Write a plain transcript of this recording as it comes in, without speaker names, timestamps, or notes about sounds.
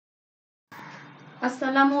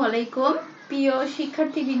আসসালামু আলাইকুম প্রিয়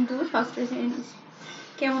শিক্ষার্থীবৃন্দ, ষষ্ঠ শ্রেণী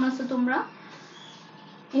কেমন আছো তোমরা?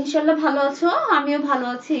 ইনশাআল্লাহ ভালো আছো, আমিও ভালো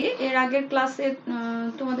আছি। এর আগের ক্লাসে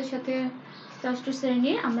তোমাদের সাথে ষষ্ঠ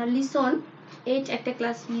শ্রেণীর আমরা লিসন 8 একটা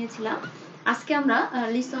ক্লাস নিয়েছিলাম। আজকে আমরা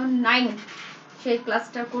লিসন 9 সেই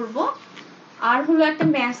ক্লাসটা করব। আর হলো একটা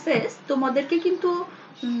মেসেজ, তোমাদেরকে কিন্তু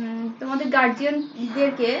তোমাদের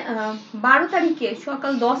গার্জিয়ানদেরকে 12 তারিখে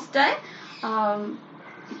সকাল 10টায়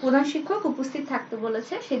প্রধান শিক্ষক উপস্থিত থাকতে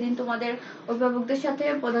বলেছে। সেদিন তোমাদের অভিভাবকদের সাথে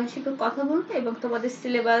প্রধান শিক্ষক কথা বলবে এবং তোমাদের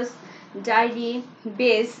সিলেবাস, ডায়েরি,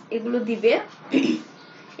 বেস এগুলো দিবে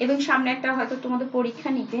এবং সামনে একটা হয়তো তোমাদের পরীক্ষা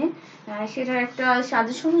নিতে সেটার একটা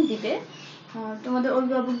সাজেশন দিবে। তোমাদের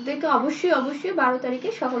অভিভাবকদেরকে অবশ্যই 12 তারিখে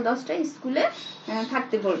সকাল 10টায় স্কুলে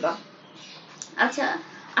থাকতে বলবা। আচ্ছা,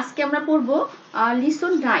 আজকে আমরা পড়বো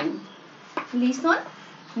listen 9। Listen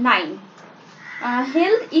 9,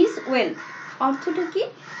 health is wealth. অর্থটা কি?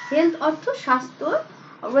 হেলথ অর্থ স্বাস্থ্য,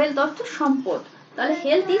 ওয়েলথ অর্থ সম্পদ। তাহলে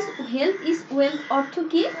হেলথ ইজ ওয়েলথ অর্থ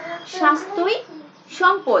কি? স্বাস্থ্যই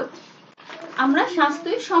সম্পদ। আমরা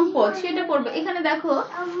স্বাস্থ্যই সম্পদ সেটা পড়বো। এখানে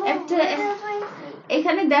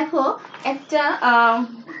দেখো একটা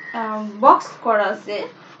বক্স করা আছে।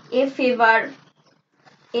 A fever,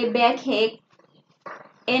 A ব্যাকহেক,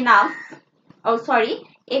 A Naf,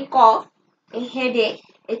 A cough, a headache,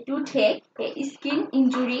 a toothache, a skin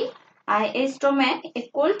injury, a stomach, a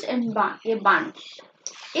cold and a burn.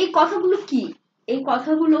 এই কথাগুলো কি? এই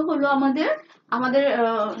কথাগুলো হলো আমাদের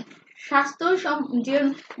স্বাস্থ্য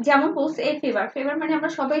যেমন বলছে এ ফেভার মানে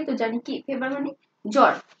আমরা সবাই তো জানি কি ফেভার মানে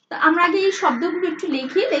জ্বর। আমরা আগে এই শব্দগুলো একটু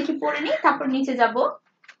লিখি পড়ে নিই, তারপর নিচে যাব।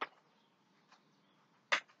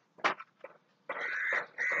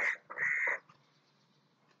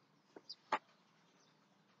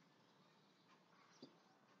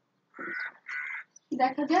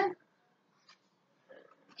 দেখা যায়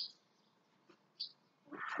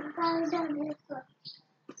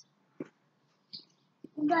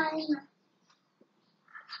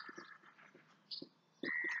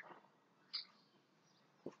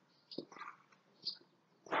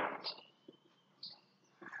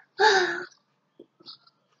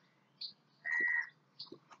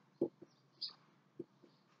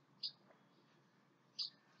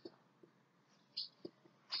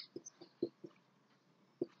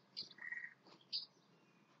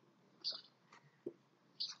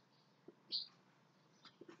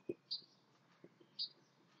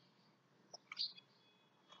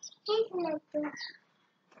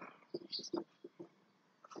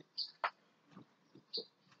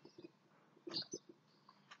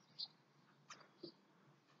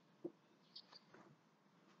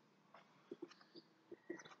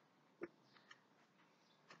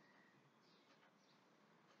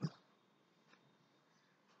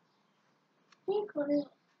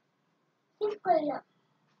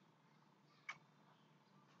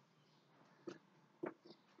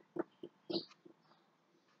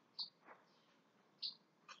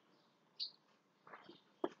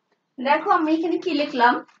দেখো আমি এখানে কি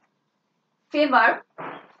লিখলাম, ফেভার,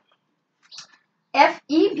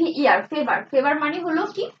 FEVER, ফেভার মানে হলো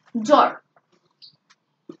কি জ্বর।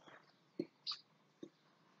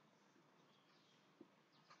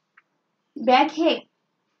 ব্যাকহেক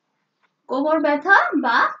কোমর ব্যথা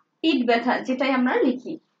বা পিঠ ব্যথা, যেটাই আমরা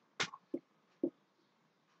লিখি।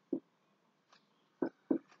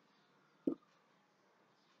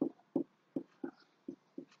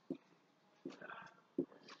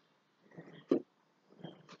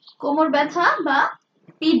 কোমর ব্যথা বা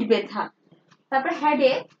পিঠ ব্যথা। তারপর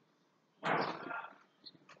হেডেক,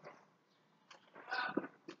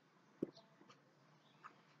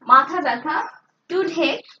 মাথা ব্যথা।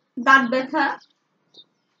 টুথহেক, দাঁত ব্যথা।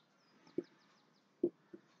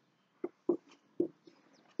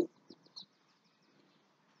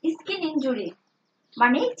 স্কিন ইনজুরি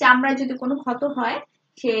মানে চামড়ায় যদি কোনো ক্ষত হয়,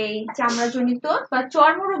 সেই চামড়াজনিত বা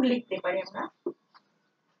চর্মরোগ লিখতে পারি আমরা।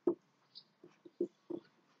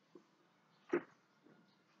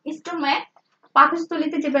 স্টোম্যাক,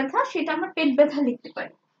 পাকস্থলীতে যে ব্যথা, সেটা আমরা পেট ব্যথা লিখতে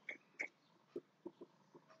পারি।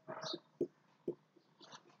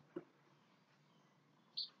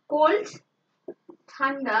 কোল্ড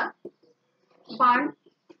ঠান্ডা, বার্ন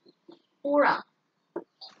পোড়া।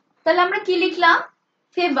 তাহলে আমরা কি লিখলাম?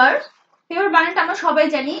 ফেভার বানানটা আমরা সবাই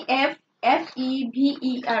জানি,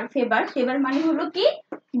 FEVER, ফেভার মানে হলো কি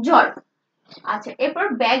জ্বর। আচ্ছা, এরপর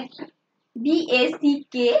BACK,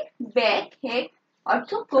 ব্যাক হেড অর্থ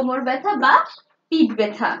কোমর ব্যথা বা পিঠ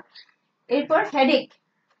ব্যথা। এরপর headache,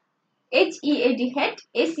 HEAD head,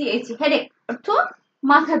 ACH headache অর্থ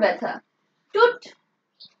মাথা ব্যথা। টুথ,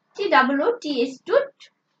 TOOTH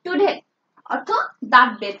টুথহেক অর্থ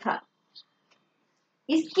দাঁত ব্যথা।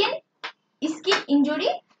 স্কিন স্কিন ইনজুরি,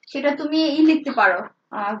 সেটা তুমি লিখতে পারো,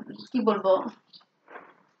 কি বলবো,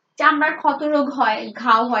 চামড়ার ক্ষত রোগ হয়,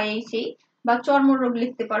 ঘাও হয় এই সেই, বা চর্মরোগ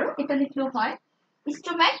লিখতে পারো, এটা লিখলেও হয়।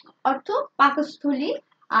 স্টোম্যাক অর্থ পাকস্থলী,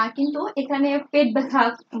 কিন্তু এখানে পেট ব্যথা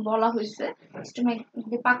বলা হয়েছে। স্টোম্যাক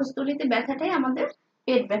পাকস্থলীতে ব্যথাটাই আমাদের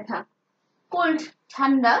পেট ব্যথা। কোল্ড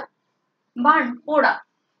ঠান্ডা, বার্ন পোড়া।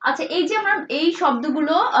 আচ্ছা, এই যে আমরা এই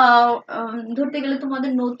শব্দগুলো ধরতে গেলে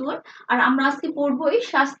তোমাদের নতুন, আর আমরা আজকে পড়বোই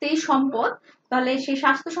স্বাস্থ্যই সম্পদ। তাহলে সেই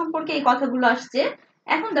স্বাস্থ্য সম্পর্কে এই কথাগুলো আসছে।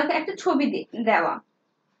 এখন দেখো একটা ছবি দেওয়া,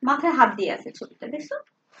 মাথায় হাত দিয়ে আছে, ছবিটা দেখছো,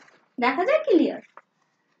 দেখা যায় ক্লিয়ার?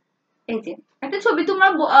 এই যে একটা ছবি, তোমরা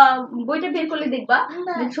বইটা বের করলে দেখবা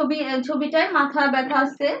ছবিটায় মাথা ব্যথা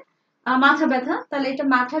আছে, মাথা ব্যথা, তাহলে এটা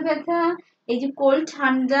মাথা ব্যথা। এই যে কোল্ড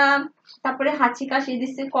ঠান্ডা, তারপরে হাঁচি কাশি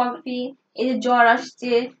দিচ্ছে, কফি, এই যে জ্বর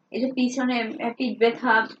আসছে, এই যে পিছনে পিঠ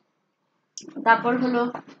ব্যথা, তারপর হলো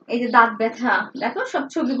এই যে দাঁত ব্যথা। দেখো সব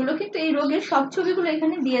ছবিগুলো কিন্তু এই রোগের সব ছবিগুলো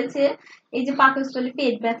এখানে দিয়েছে। এই যে পাকস্থলী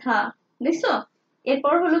পেট ব্যথা, দেখছো?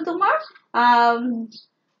 এরপর হলো তোমার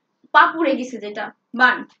পা পুড়ে গেছে, যেটা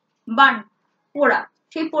বান বান পোড়া,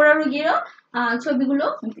 সেই পোড়া রোগীরও ছবিগুলো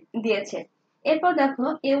দিয়েছে। এরপর দেখো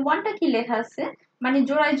এ ওয়ানটা কি লেখা আছে, মানে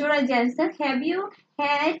জোড়ায় জোড়ায় যে answer, have you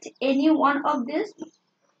had any one of this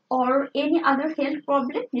or any other health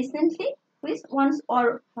problem recently which ones or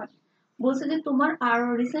বলছে যে তোমার আর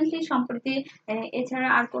রিসেন্টলি সম্প্রতি এছাড়া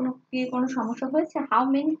আর কোনো সমস্যা হয়েছে? How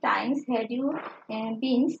many Times had you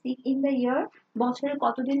been sick in the year, বছরে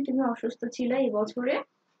কতদিন তুমি অসুস্থ ছিলে এই বছরে?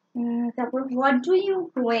 তারপর what do you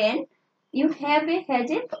when you have a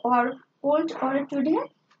headache or cold or today,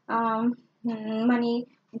 মানে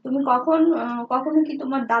তুমি কখনো কি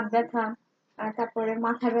তোমার দাঁত ব্যথা, তারপরে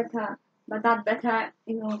মাথা ব্যথা বা দাঁত ব্যথা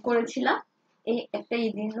করেছিলাম এই একটা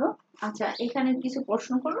দিন। আচ্ছা, এখানে কিছু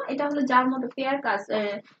প্রশ্ন করবো, এটা হলো যার মতো পেয়ার কাজ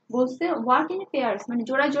বলছে, ওয়ার্ক ইন পেয়ার্স, মানে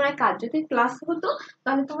জোড়ায় জোড়ায় কাজ। যদি ক্লাস হতো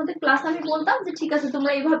তাহলে তোমাদের ক্লাস আমি বলতাম যে ঠিক আছে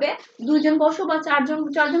তোমরা এইভাবে দুইজন বসো বা চারজন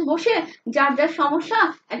বসে যার যার সমস্যা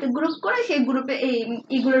একটা গ্রুপ করে সেই গ্রুপে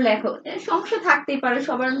এইগুলো লেখো। সমস্যা থাকতেই পারে,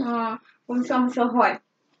 সবার কোন সমস্যা হয়।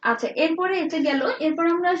 আচ্ছা, এরপরে এটা গেল, এরপর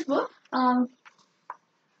আমরা আসবো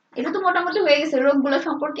এটা তো মোটামুটি হয়ে গেছে রোগগুলো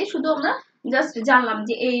সম্পর্কে, শুধু আমরা জাস্ট জানলাম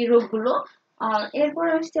যে এই রোগগুলো। আর এরপর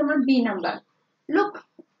আসছে আমরা বি নাম্বার, লুক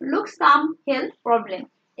লুক সাম হেলথ প্রবলেম।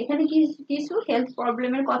 এখানে কিছু হেলথ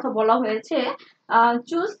প্রবলেমের কথা বলা হয়েছে।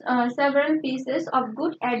 Choose several pieces of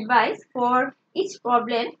good advice for each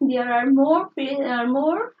problem, there R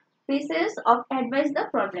more pieces of advice the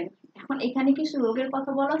problem. এখন এখানে কিছু রোগের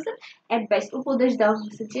কথা বলা আছে, অ্যাডভাইস উপদেশ দেওয়া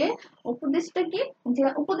হয়েছে। যে উপদেশটা কি, যে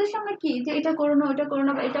উপদেশ আমরা কি, যে এটা করো না ওটা করো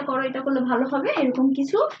না, বা এটা করো, এটা করলে ভালো হবে, এরকম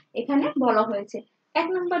কিছু এখানে বলা হয়েছে। এক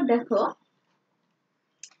নাম্বার দেখো,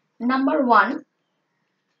 নাম্বার 1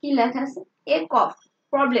 কি লেখা আছে, এ কফ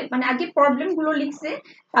প্রবলেম, মানে আগে প্রবলেম গুলো লিখছে,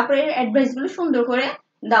 তারপরে এর অ্যাডভাইস গুলো সুন্দর করে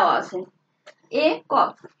দেওয়া আছে। এ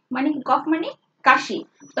কফ মানে কি, কফ মানে কাশি,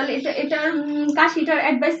 তাহলে এটার কাশিটার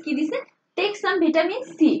অ্যাডভাইস কি দিছে, টেক সাম ভিটামিন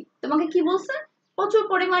সি। তোমাকে কি বলছে, প্রচুর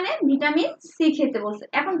পরিমাণে ভিটামিন সি খেতে বলছে।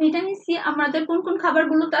 এখন ভিটামিন সি আমাদের কোন কোন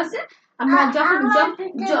খাবারগুলোতে আছে, আমরা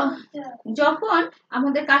যখন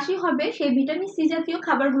আমাদের কাশি হবে সেই ভিটামিন সি জাতীয়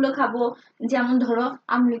খাবারগুলো খাবো। যেমন ধরো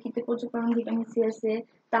আমলকিতে প্রচুর পরিমাণে ভিটামিন সি আছে,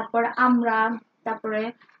 তারপর আমরা, তারপরে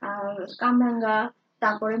কামরাঙ্গা,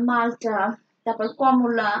 তারপরে মালটা, তারপর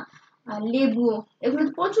কমলা, লেবু, এগুলো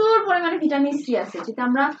প্রচুর পরিমাণে ভিটামিন সি আছে। যদি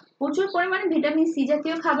আমরা প্রচুর পরিমাণে ভিটামিন সি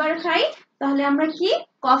জাতীয় খাবার খাই তাহলে আমরা কি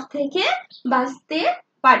কফ থেকে বাঁচতে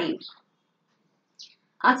পারি।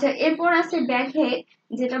 আচ্ছা, এরপর আছে ব্যাক হেড,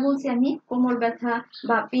 যেটা বলছি আমি কোমর ব্যথা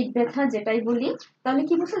বা পিঠ ব্যথা যেটাই বলি। তাহলে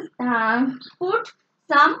কি বলছে, put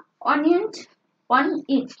some onions on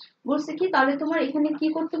it, বলছে কি, তাহলে তোমার এখানে কি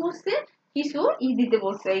করতে বলছে, কিছু দিতে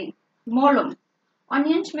বলছে, এই মলম,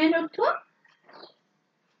 অনিয়ন্সমেন্ট অর্থ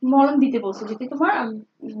মলম দিতে বলছে যদি তোমার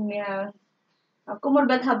কোমর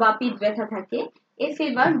ব্যথা বা পিঠ ব্যথা থাকে। এ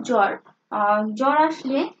ফিভার জ্বর, জ্বর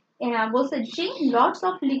আসলে বলছে ড্রিঙ্ক লটস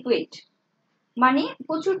অফ লিকুইড, মানে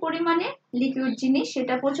প্রচুর পরিমাণে লিকুইড জিনিস।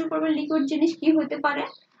 সেটা প্রচুর পরিমাণে লিকুইড জিনিস কি হতে পারে,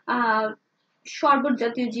 শরবত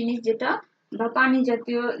জাতীয় জিনিস যেটা, বা পানি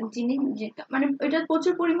জাতীয় জিনিস যেটা, মানে এটা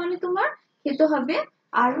প্রচুর পরিমাণে তোমার খেতে হবে।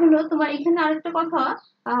 আর হলো তোমার এখানে আরেকটা কথা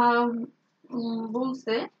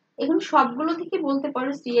বলছে, এখন সবগুলো থেকে বলতে পারো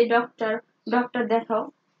সিএ ডক্টর, ডক্টর দেখাও।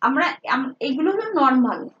 আমরা এগুলো হলো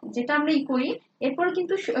নর্মাল যেটা আমরা করি, এরপর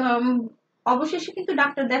কিন্তু অবশেষে কিন্তু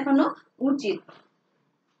ডাক্তার দেখানো উচিত।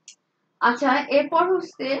 আচ্ছা, এরপর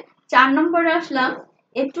হচ্ছে 4 নম্বরে আসলাম,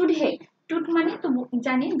 এ টুড হেড, টুড মানে তো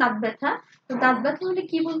জানি দাঁত ব্যথা, তো দাঁত ব্যথা হলে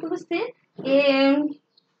কি বলতে হচ্ছে, এ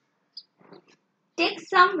টেক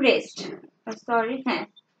সাম রেস্ট, সরি হ্যাঁ,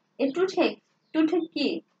 এ টুড হেড, টুড হেড কি,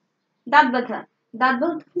 দাঁত ব্যথা, দাঁত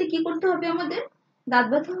ব্যথা হলে কি করতে হবে আমাদের? দাঁত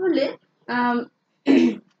ব্যথা হলে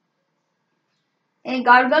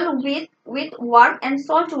gargle with warm and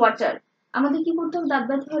salt water. আমাদের কি করতে হবে দাঁত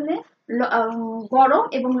ব্যথা হলে? গরম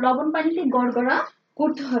এবং লবণ পানিতে গড়গড়া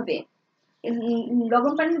করতে হবে।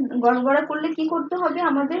 লবণ পানি গড়গড়া করলে কি করতে হবে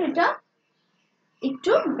আমাদের? এটা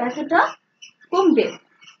একটু ব্যথাটা কমবে।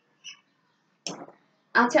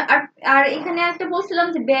 আচ্ছা, আর এখানে একটা বলছিলাম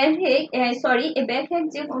যে ব্যাকহেক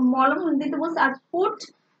যে মলম দিতে বলছে, আর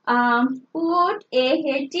পুট এ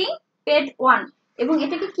হেটিং পেড 1, এবং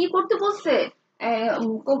এটাকে কি করতে বলছে?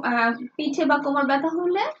 পিঠে বা কোমর ব্যথা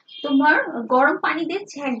হলে তোমার গরম পানি দিয়ে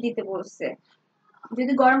ছ্যাঁক দিতে বলছে।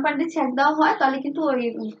 যদি গরম পানি দিয়ে ছ্যাঁক দেওয়া হয় তাহলে কিন্তু ওই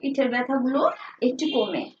পিঠের ব্যথাগুলো একটু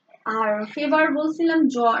কমে। আর ফেভার বলছিলাম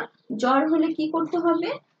জ্বর হলে কি করতে হবে?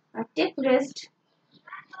 Take rest,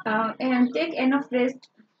 take enough rest.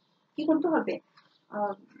 কি করতে হবে?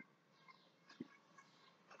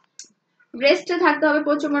 রেস্টে থাকতে হবে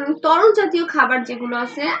প্রচুর পরিমাণে। তরল জাতীয় খাবার যেগুলো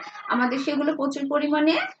আছে আমাদের সেগুলো প্রচুর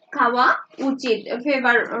পরিমাণে খাওয়া উচিত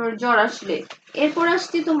ফেভার জ্বর আসলে। এরপর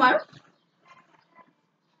আসছি তোমার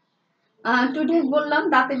টুডেক বললাম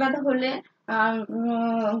দাঁতে ব্যথা হলে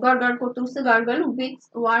গড়গড় করতে হচ্ছে, gargle with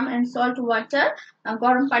warm and salt water,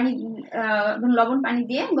 গরম পানি এবং লবণ পানি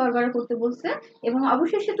দিয়ে গড়গড় করতে বলছে। এবং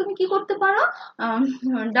অবশেষে তুমি কি করতে পারো?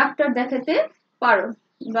 ডাক্তার দেখাতে পারো।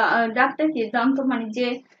 বা ডাক্তার কি দন্ত মানে যে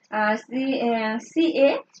সিএ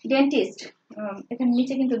ডেন্টিস্ট, এখানে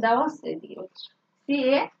নিচে কিন্তু দেওয়া আছে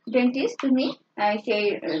সিএ ডেন্টিস্ট, তুমি সেই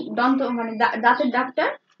দন্ত মানে দাঁতের ডাক্তার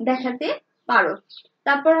দেখাতে পারো।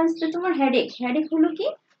 তারপর আসছে তোমার হেডেক হলো কি?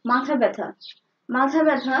 মাথা ব্যথা। মাথা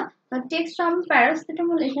ব্যথা টেক সাম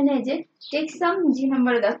প্যারাসিটামল। এখানে যে টেক সাম জি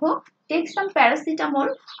নাম্বারে দেখো, টেক সাম প্যারাসিটামল।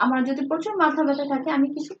 আমার যদি প্রচুর মাথা ব্যথা থাকে আমি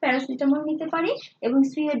কিছু প্যারাসিটামল নিতে পারি এবং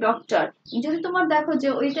সি এ ডক্টর। যদি তোমার দেখো যে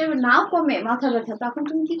ওইটা নাও কমে মাথা ব্যথা, তখন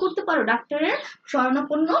তুমি কি করতে পারো? ডাক্তারের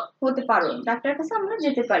শরণাপন্ন হতে পারো, ডাক্তারের কাছে আমরা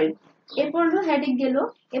যেতে পারি। এরপর হলো হেডেক গেল।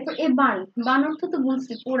 এরপর বান অর্থ তো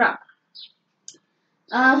বলছি পোড়া।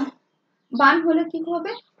 বান হলে কি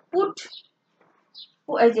হবে? পুট,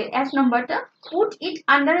 এই যে এক নাম্বারটা, put it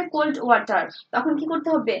under A cold water. তখন কি করতে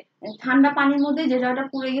হবে? ঠান্ডা পানির মধ্যে যে জায়গাটা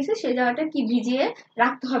পুড়ে গেছে সেই জায়গাটা কি ভিজিয়ে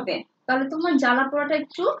রাখতে হবে, তাহলে তোমার জ্বালা পোড়াটা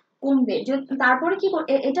একটু কমবে। তারপরে কি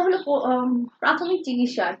এটা হলো প্রাথমিক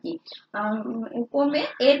চিকিৎসা আর কি, কমে।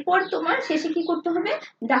 এরপর তোমার শেষে কি করতে হবে?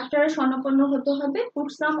 ডাক্তারের শরণাপন্ন হতে হবে। পুট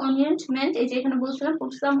সাম অনিয়েন্টমেন্ট, এই যে এখানে বলছিলাম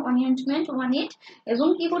পুট সাম অনিয়েন্টমেন্ট ওয়ান ইট, এবং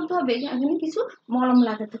কি করতে হবে? এখানে কিছু মলম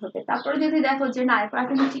লাগাতে হবে। তারপরে যদি দেখো যে না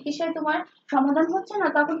প্রাথমিক চিকিৎসায় তোমার সমাধান হচ্ছে না,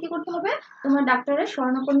 তখন কি করতে হবে? তোমার ডাক্তারের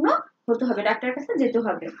শরণাপন্ন হতে হবে, ডাক্তারের কাছে যেতে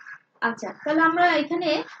হবে। আচ্ছা, তাহলে আমরা এখানে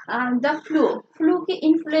দ্য ফ্লু কি?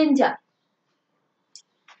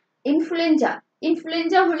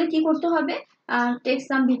 ইনফ্লুয়েঞ্জা হলে কি করতে হবে? টেক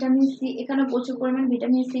সাম ভিটামিন সি, এখানে প্রচুর পরিমাণে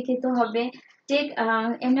ভিটামিন সি খেতে হবে। টেক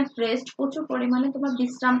এনাফ রেস্ট, প্রচুর পরিমাণে তোমার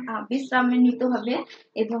বিশ্রাম নিতে হবে।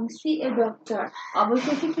 এবং সি এ ডক্টর,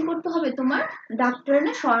 অবশেষে কি করতে হবে? তোমার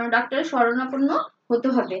ডাক্তারের শরণাপন্ন হতে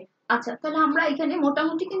হবে। আচ্ছা, তাহলে আমরা এখানে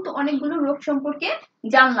মোটামুটি কিন্তু অনেকগুলো রোগ সম্পর্কে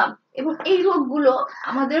জানলাম, এবং এই রোগগুলো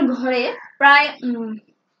আমাদের ঘরে প্রায়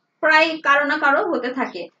প্রায় কারো না কারো হতে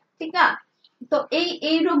থাকে, ঠিক না? তো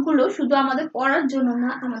এই রোগগুলো শুধু আমাদের পড়ার জন্য না,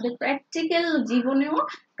 আমাদের প্র্যাকটিক্যাল জীবনেও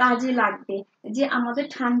কাজে লাগবে। যে আমাদের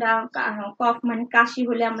ঠান্ডা কফ মানে কাশি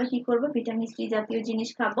হলে আমরা কি করব? ভিটামিন সি জাতীয় জিনিস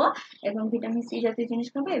খাবো, এবং ভিটামিন সি জাতীয় জিনিস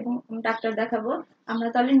খাবো এবং ডাক্তার দেখাবো। আমরা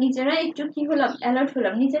তাহলে নিজেরা একটু কি হলাম? অ্যালার্ট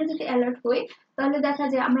হলাম। নিজেরা যদি অ্যালার্ট হই তাহলে দেখা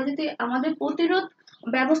যায় আমরা যদি আমাদের প্রতিরোধ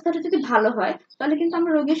ব্যবস্থাটা যদি ভালো হয় তাহলে কিন্তু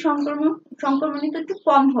আমরা রোগের সংক্রমণিত একটু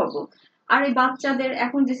কম হব। আর এই বাচ্চাদের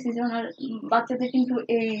এখন যে সিজনাল, বাচ্চাদের কিন্তু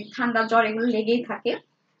এই ঠান্ডা জ্বর এগুলো লেগেই থাকে।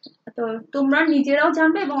 তো তোমরা নিজেরাও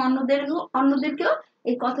জানবে এবং অন্যদেরকেও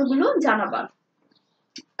এই কথাগুলো জানাবা।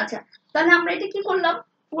 আচ্ছা, তাহলে আমরা এটা কি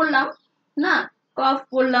পড়লাম না? কফ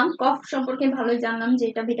পড়লাম, কফ সম্পর্কে ভালোই জানলাম যে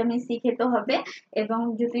এটা ভিটামিন সি খেতে হবে, এবং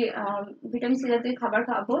যদি ভিটামিন সি জাতীয় খাবার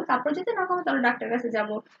খাবো। তারপর যদি না খাবো তাহলে ডাক্তারের কাছে যাব।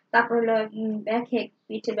 তারপর হলো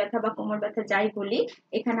পিঠে ব্যথা বা কোমর ব্যথা যাই বলি,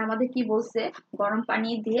 এখানে আমাদের কি বলছে? গরম পানি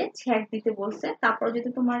দিয়ে ছ্যাঁক দিতে বলছে। তারপর যদি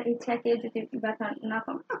তোমার এই ছ্যাঁকে যদি ব্যথা না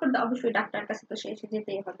কমে তারপর অবশ্যই ডাক্তারের কাছে তো এসে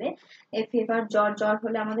যেতেই হবে। এই ফিভার জ্বর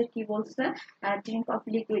হলে আমাদের কি বলছে? ড্রিঙ্ক অফ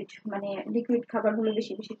লিকুইড, মানে লিকুইড খাবারগুলো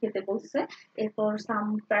বেশি বেশি খেতে বলছে। এরপর সাম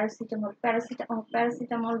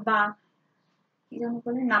প্যারাসিটামল বা কি যেন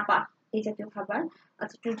বলে নাপা, এই জাতীয় খাবার।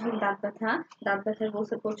 আচ্ছা, টুটুল দাঁত ব্যথার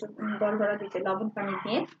বলছে প্রচুর গড়গড়া দিতে, লবণ পানি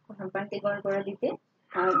দিয়ে গরম পানিতে গড়গড়া দিতে,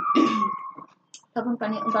 তখন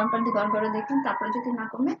গরম পানিতে গড়গড়া দেখুন। তারপরে যদি না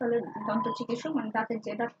কমে তাহলে দন্ত চিকিৎসক মানে দাঁতের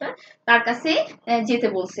যে ডাক্তার তার কাছে যেতে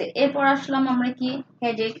বলছে। এরপর আসলাম আমরা কি?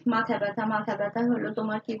 মাথা ব্যথা হলো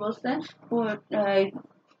তোমার কি বলছে?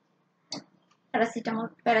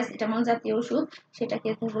 প্যারাসিটামল জাতীয় ওষুধ সেটা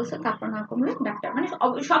খেতে বলছে। তারপর না কমলে ডাক্তার মানে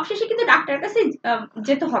সবশেষে কিন্তু ডাক্তারের কাছে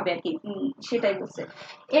যেতে হবে আর কি, সেটাই বলছে।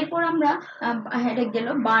 এরপর আমরা হেডেক গেল,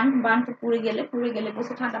 বান পুড়ে গেলে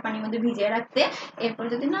বলছে ঠান্ডা পানির মধ্যে ভিজিয়ে রাখতে। এরপর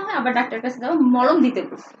যদি না হয় আবার ডাক্তারের কাছে যাবো, মলম দিতে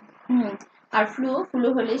বলছে। আর ফ্লু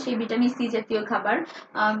হলে সেই ভিটামিন সি জাতীয়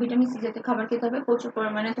খাবার খেতে হবে, প্রচুর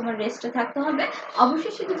পরিমাণে তোমার রেস্টে থাকতে হবে।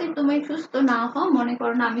 অবশ্যই যদি তুমি সুস্থ না হও, মনে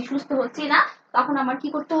করো না আমি সুস্থ হচ্ছি না, তখন আমার কি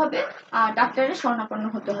করতে হবে, ডাক্তারের শরণাপন্ন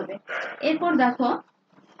হতে হবে। এরপর দেখো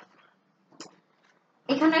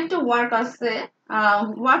এখানে একটা ওয়ার্ক আছে,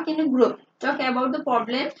 work in a group, talk about the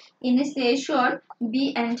problem in a session, be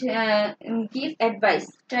and give advice,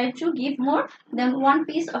 try to give more than one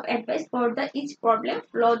piece of advice for the each problem,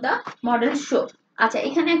 follow the model show। আচ্ছা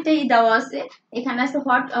এখানে একটা দেওয়া আছে, এখানে আছে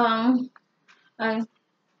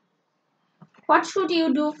what should you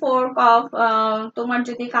do for cough, তোমার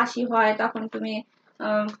যদি কাশি হয় তখন তুমি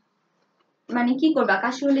মানে কি করবা,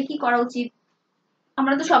 কাশি হলে কি করা উচিত।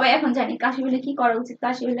 আমরা তো সবাই এখন জানি কাশি হলে কি করা উচিত।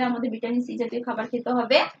 কাশি হলে আমাদের ভিটামিন সি জাতীয় খাবার খেতে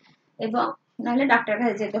হবে এবং নাহলে ডাক্তার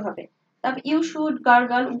কাছে যেতে হবে। তারপর you should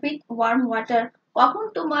gargle with worm water, কখন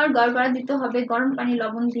তোমার গড়গড়া দিতে হবে গরম পানি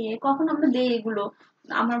লবণ দিয়ে, কখন আমরা দেই এগুলো,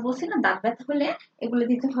 আমরা বলছি না দাঁত ব্যথা হলে এগুলো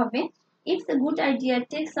দিতে হবে। It's a good idea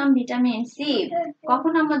take some vitamin C,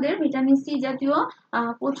 কখন আমাদের ভিটামিন সি জাতীয়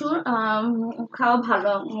প্রচুর খাওয়া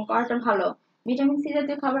ভালো, করাটা ভালো। ভিটামিন সি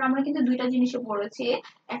জাতীয় খাবার আমরা কিন্তু দুইটা জিনিসে পড়েছি,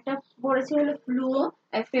 একটা পড়েছি হলো ফ্লু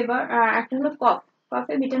ফিভার, আর একটা হলো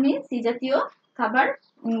কফে ভিটামিন সি জাতীয় খাবার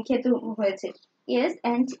খেতে হয়েছে। Yes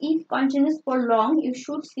and if continuous for long you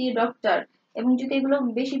should see doctor, এবং যদি এগুলো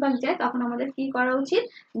বেশিরভাগ যায় তখন আমাদের কি করা উচিত,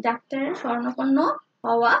 ডাক্তারের শরণাপন্ন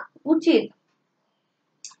হওয়া উচিত।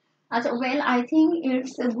 আচ্ছা well I think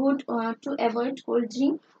it's good to avoid cold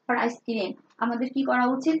drink R ice cream, আমাদের কি করা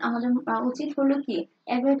উচিত, আমাদের উচিত হলো কি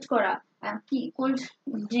অ্যাভয়েড করা কি কোল্ড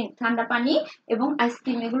ড্রিঙ্ক ঠান্ডা পানি এবং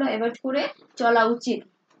আইসক্রিম, এগুলো অ্যাভয়েড করে চলা উচিত।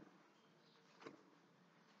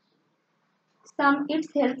 সাম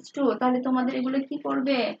ইটস হেল্পস টু, তাহলে তোমাদের এগুলো কি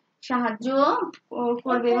করবে, সাহায্য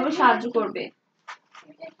করবে, এভাবে সাহায্য করবে।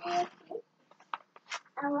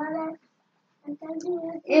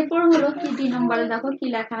 এরপর হলো কি ডি নম্বরে দেখো কি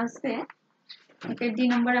লেখা আছে, ডি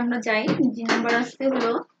নম্বরে আমরা যাই। ডি নম্বর আসতে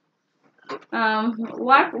হলো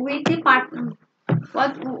ওয়ার্ক উইথ এ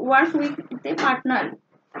পার্টনার।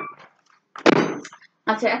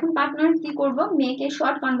 আচ্ছা এখন পার্টনার কি করব, make a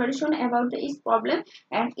short conversation about the it's problem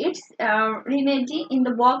and it's remedy in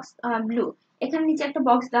the box blue. এখানে নিচে একটা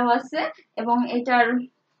বক্স দেওয়া আছে এবং এটার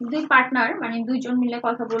দুই পার্টনার মানে দুইজন মিলে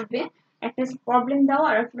কথা বলবে, একটা প্রবলেম দাও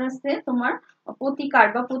আর একটা আছে তোমার প্রতিকার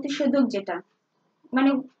বা প্রতিষেধক, যেটা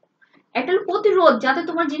মানে একটা হলো প্রতিরোধ যাতে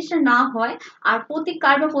তোমার জিনিসটা না হয়, আর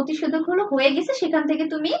প্রতিকার বা প্রতিষেধক হলো হয়ে গেছে সেখান থেকে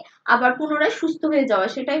তুমি আবার পুনরায় সুস্থ হয়ে যাওয়া,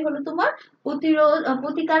 সেটাই হলো তোমার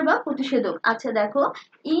প্রতিকার বা প্রতিষেধক। আচ্ছা দেখো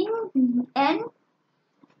ইন অ্যান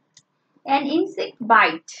ইনসেক্ট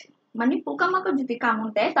বাইট, মানে পোকামাকড় যদি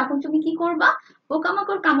কামড় দেয় তখন তুমি কি করবা,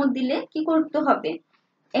 পোকামাকড় কামড় দিলে কি করতে হবে,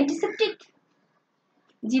 অ্যান্টিসেপটিক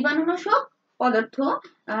জীবাণুনাশক পদার্থ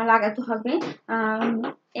লাগাতে হবে।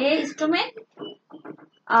 এ স্টোমেক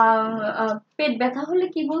পেট ব্যথা হলে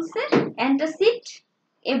কি বলছে, অ্যান্টাসিড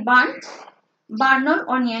এ বার্নার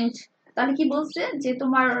অনিয়ন্স, তাহলে কি বলছে যে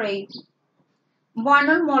তোমার এই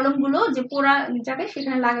বার্নার মলমগুলো যে পোড়া জায়গায়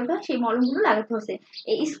সেখানে লাগাতে হয়, সেই মলমগুলো লাগাতে হচ্ছে।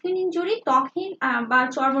 এই স্কিন ইনজুরি ত্বকহীন বা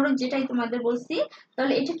চর্মরোগ যেটাই তোমাদের বলছি,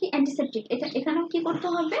 তাহলে এটা কি অ্যান্টিসেপটিক, এটা এখানেও কি করতে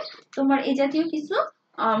হবে, তোমার এই জাতীয় কিছু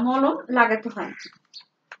মলম লাগাতে হয়।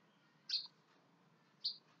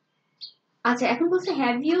 আচ্ছা এখন বলছে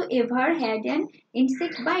have you ever had an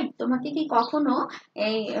insect byte, তোমাকে কি কখনো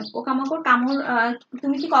এই পোকামাকড় কামড়,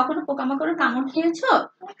 তুমি কি কখনো পোকামাকড়ের কামড় খেয়েছো।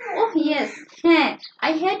 ও ইয়েস, হ্যাঁ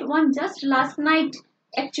I had one just last night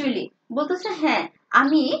actually, বলতেছে হ্যাঁ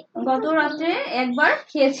আমি গত রাতে একবার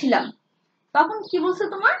খেয়েছিলাম। তখন কি বলছে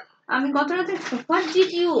তোমার, আমি গত রাতে হোয়াট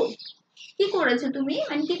ডিড ইউ, কি করেছো তুমি,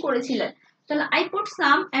 মানে কি করেছিলে, তাহলে I put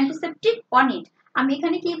some antiseptic on it, আমি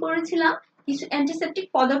এখানে কি করেছিলাম, কিছু অ্যান্টিসেপটিক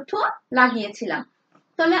পদার্থ লাগিয়েছিলাম।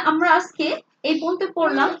 তাহলে আমরা আজকে এই পর্যন্ত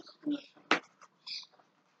পড়লাম,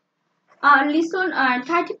 লিসন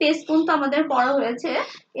 30 পেজ পর্যন্ত আমাদের পড়া হয়েছে।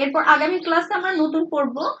 এরপর আগামী ক্লাসে আমরা নতুন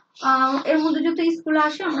পড়বো, এর মধ্যে যদি স্কুলে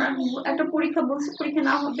আসে আমরা একটা পরীক্ষা বলছি, পরীক্ষা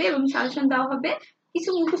নেওয়া হবে এবং সাজেশন দেওয়া হবে, কিছু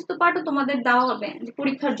মুখস্থ পাঠও তোমাদের দেওয়া হবে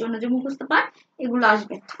পরীক্ষার জন্য, যে মুখস্থ পাঠ এগুলো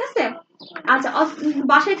আসবে, ঠিক আছে। আচ্ছা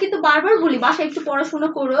বাসায় কিন্তু বারবার বলি বাসায় একটু পড়াশোনা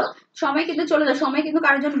করো, সময় কিন্তু চলে যায়, সময় কিন্তু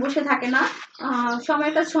কারোর জন্য বসে থাকে না,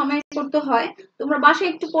 সময়ের কাজ সময় করতে হয়। তোমরা বাসায়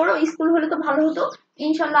একটু পড়ো, স্কুল হলে তো ভালো হতো,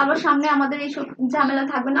 ইনশাল্লাহ আবার সামনে আমাদের এইসব ঝামেলা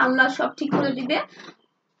থাকবে না, আল্লাহ সব ঠিক করে দিবে।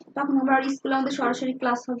 তখন আবার স্কুলে আমাদের সরাসরি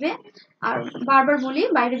ক্লাস হবে। আর বারবার বলি,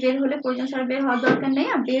 বাইরে বের হলে প্রয়োজন ছাড়া বের হওয়ার দরকার নেই।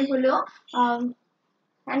 আর বের হলেও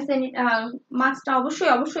মাস্কটা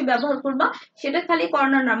অবশ্যই অবশ্যই ব্যবহার করবা। সেটা খালি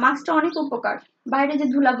করোনা না, মাস্কটা অনেক উপকার। বাইরে যে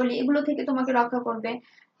ধুলাবালি এগুলো থেকে তোমাকে রক্ষা করবে।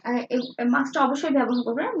 মাস্কটা অবশ্যই ব্যবহার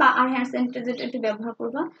করবে, বা আর হ্যান্ড স্যানিটাইজারটা একটু ব্যবহার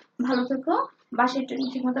করবা। ভালো থেকো, বাসায়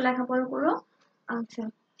ঠিক মতো লেখাপড়া করো। আচ্ছা,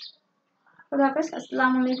 খোদা হাফেজ,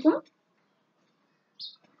 আসসালামু আলাইকুম।